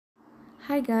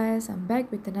Hi guys, I'm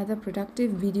back with another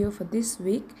productive video for this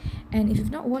week, and if you've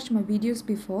not watched my videos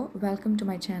before, welcome to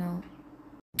my channel.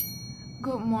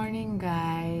 Good morning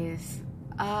guys.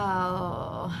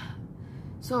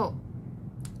 So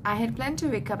I had planned to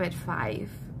wake up at 5,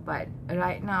 but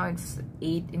right now it's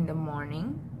 8 in the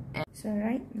morning. And so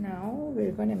right now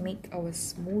we're gonna make our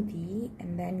smoothie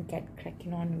and then get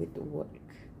cracking on with the work.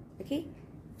 Okay?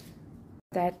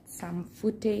 That's some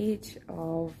footage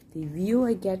of the view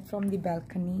I get from the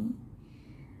balcony.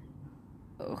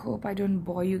 Hope I don't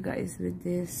bore you guys with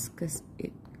this because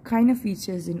it kind of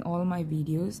features in all my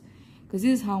videos, because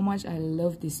this is how much I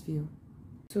love this view.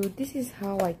 So this is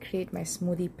how I create my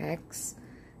smoothie packs.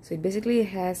 So it basically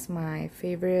has my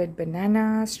favorite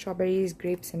banana, strawberries,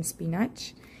 grapes and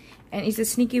spinach, and it's a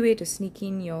sneaky way to sneak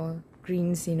in your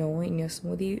greens, in your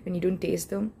smoothie when you don't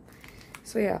taste them.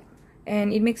 So yeah,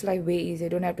 and it makes life way easier. You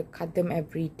don't have to cut them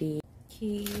every day.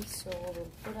 Okay, so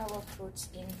we'll put our fruits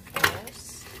in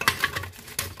first. Okay,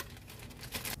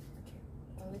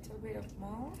 a little bit of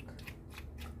milk,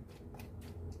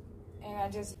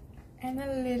 and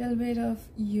a little bit of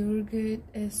yogurt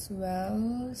as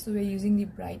well. So we're using the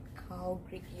bright cow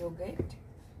Greek yogurt.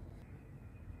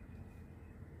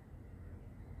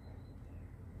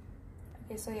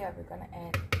 Okay, so yeah, we're gonna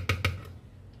add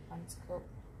 1 scoop.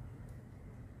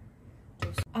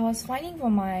 I was fighting for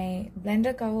my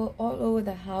blender cover all over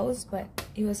the house, but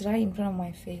it was right in front of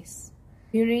my face.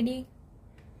 You ready?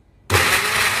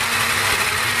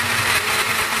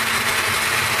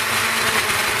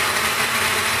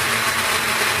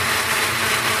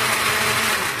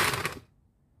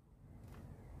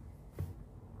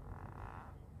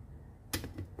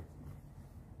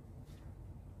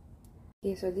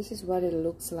 Okay, so this is what it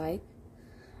looks like.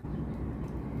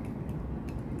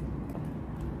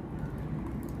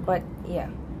 But yeah,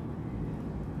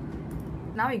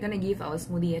 now we're gonna give our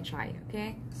smoothie a try.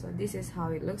 Okay, so this is how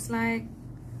it looks like.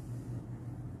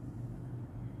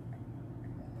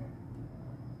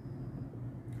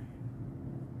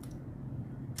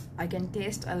 I can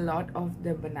taste a lot of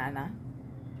the banana.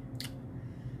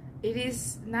 It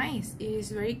is nice. It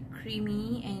is very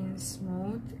creamy and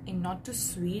smooth and not too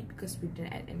sweet because we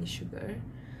didn't add any sugar,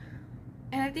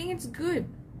 and I think it's good.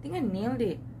 I think I nailed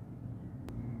it.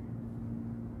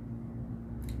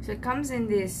 So it comes in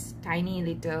this tiny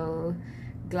little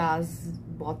glass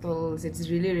bottles. It's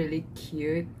really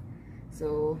cute.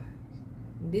 So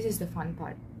this is the fun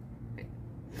part.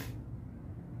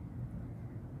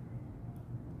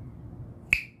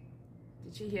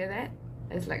 Did you hear that?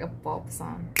 It's like a pop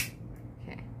sound.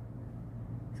 Okay.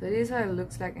 So this is how it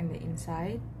looks like in the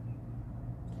inside.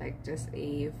 Like just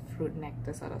a fruit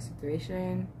nectar sort of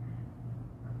situation.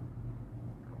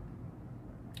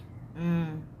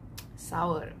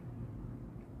 Sour,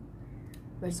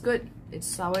 but it's good. It's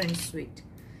sour and sweet.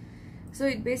 So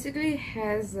it basically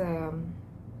has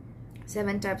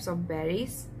 7 types of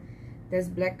berries. There's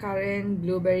blackcurrant,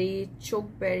 blueberry,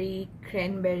 chokeberry,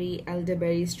 cranberry,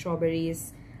 elderberry,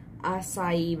 strawberries,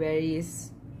 acai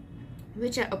berries,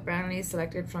 which are apparently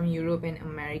selected from Europe and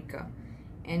America,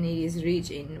 and it is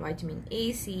rich in vitamin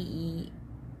A, C, E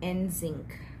and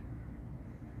zinc.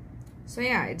 So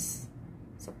yeah, it's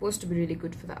supposed to be really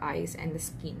good for the eyes and the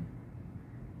skin.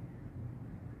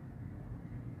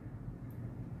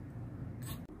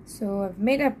 So I've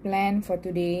made a plan for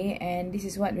today, and this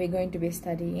is what we're going to be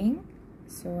studying.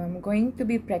 So I'm going to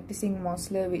be practicing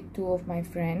Mosleh with 2 of my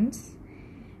friends,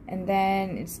 and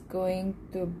then it's going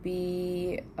to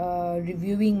be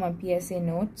reviewing my PSA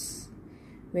notes,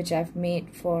 which I've made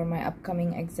for my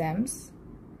upcoming exams.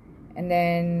 And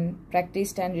then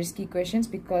practice 10 risky questions,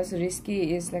 because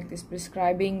risky is like this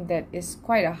prescribing that is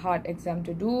quite a hard exam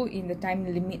to do in the time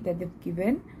limit that they've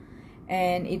given,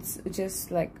 and it's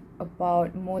just like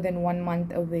about more than 1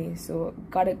 month away, so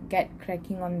gotta get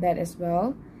cracking on that as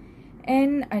well.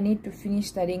 And I need to finish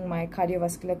studying my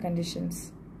cardiovascular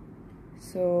conditions.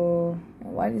 So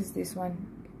what is this one?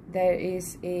 There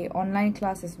is a online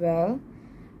class as well.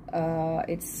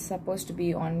 It's supposed to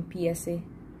be on PSA,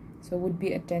 so would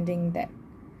be attending that.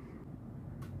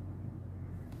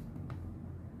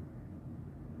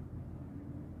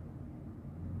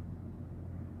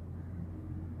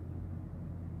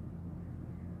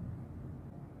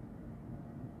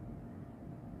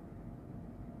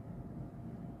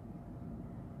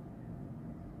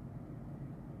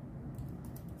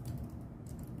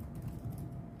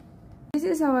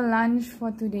 This is our lunch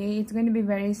for today. It's going to be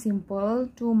very simple.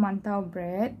 2 mantau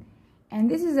bread,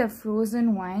 and this is a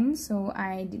frozen one, so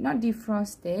I did not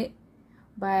defrost it,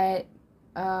 but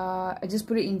I just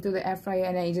put it into the air fryer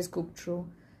and then it just cooked through.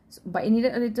 So, but it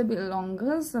needed a little bit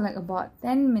longer, so like about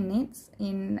 10 minutes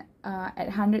in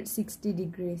at 160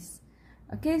 degrees.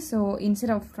 Okay, so instead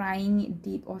of frying it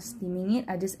deep or steaming it,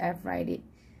 I just air fried it.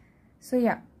 So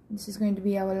yeah, this is going to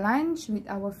be our lunch with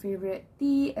our favorite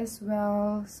tea as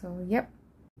well. So yep.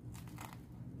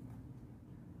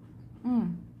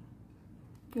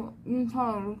 So this is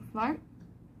how it looks like.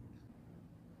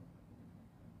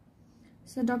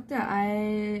 So doctor,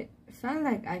 I felt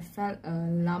like I felt a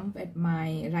lump at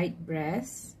my right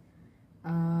breast.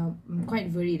 I'm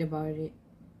quite worried about it.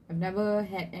 I've never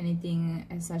had anything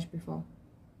as such before.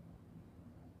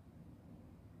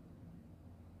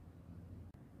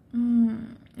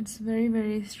 It's very,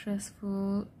 very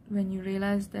stressful when you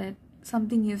realize that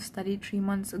something you've studied 3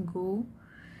 months ago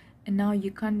and now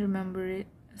you can't remember it.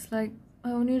 It's like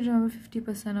I only remember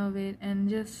 50% of it, and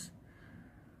just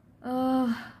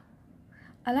I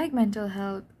like mental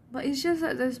health, but it's just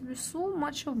that there's so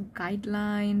much of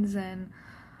guidelines and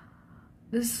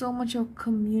there's so much of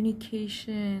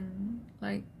communication.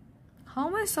 Like, how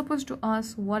am I supposed to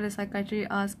ask what a psychiatrist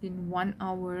asked in 1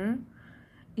 hour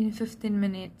in 15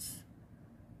 minutes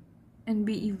and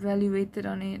be evaluated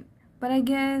on it? But I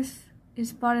guess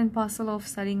it's part and parcel of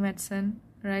studying medicine,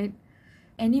 right?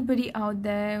 Anybody out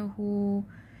there who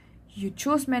you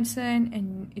chose medicine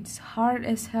and it's hard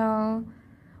as hell,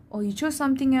 or you chose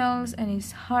something else and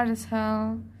it's hard as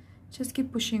hell, just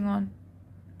keep pushing on.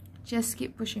 Just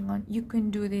keep pushing on. You can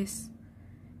do this.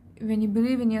 When you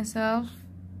believe in yourself,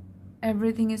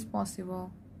 everything is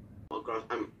possible.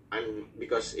 I'm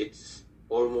because it's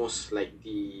almost like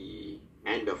the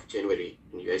end of January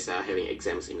and you guys are having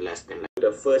exams in less than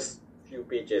the first few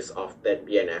pages of that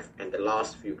BNF and the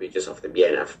last few pages of the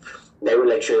BNF. They will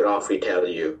lecture off, we tell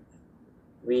you.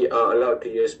 We are allowed to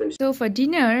use... So for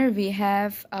dinner, we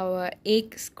have our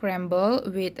egg scramble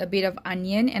with a bit of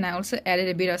onion, and I also added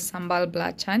a bit of sambal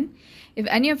belacan. If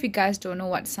any of you guys don't know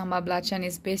what sambal belacan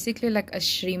is, basically like a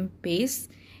shrimp paste,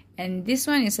 and this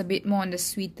one is a bit more on the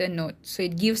sweeter note, so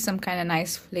it gives some kind of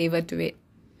nice flavor to it.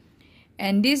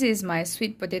 And this is my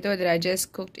sweet potato that I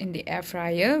just cooked in the air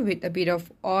fryer with a bit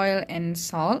of oil and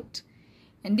salt.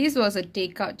 And this was a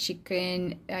takeout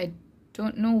chicken. I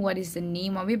don't know what is the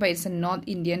name of it, but it's a North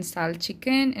Indian style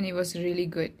chicken and it was really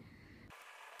good.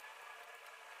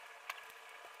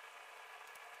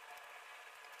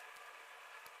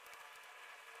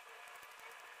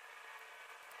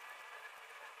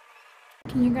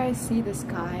 Can you guys see the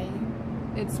sky?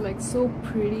 It's like so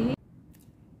pretty.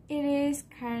 It is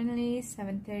currently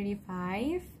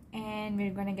 7:35 and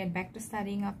we're gonna get back to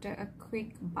studying after a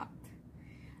quick bath.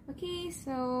 Okay,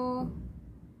 so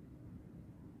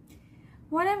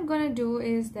what I'm gonna do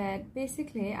is that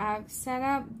basically I've set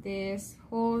up this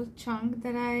whole chunk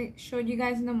that I showed you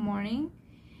guys in the morning,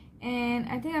 and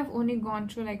I think I've only gone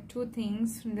through like 2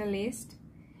 things from the list.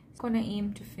 I'm gonna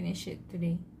aim to finish it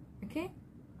today. Okay,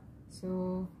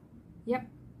 so yep,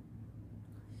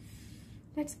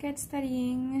 let's get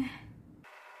studying.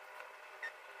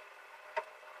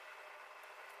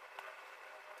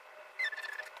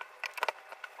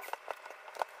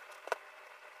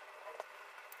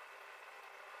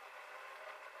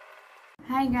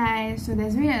 Hi guys, so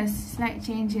there's been a slight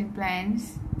change in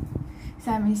plans.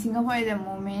 So I'm in Singapore at the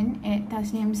moment at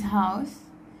Tasnim's house,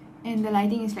 and the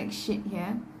lighting is like shit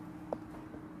here.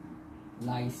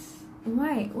 Lies.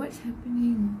 Why? What's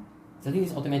happening? So I think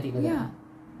it's automatic. Yeah.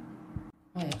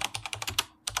 Why?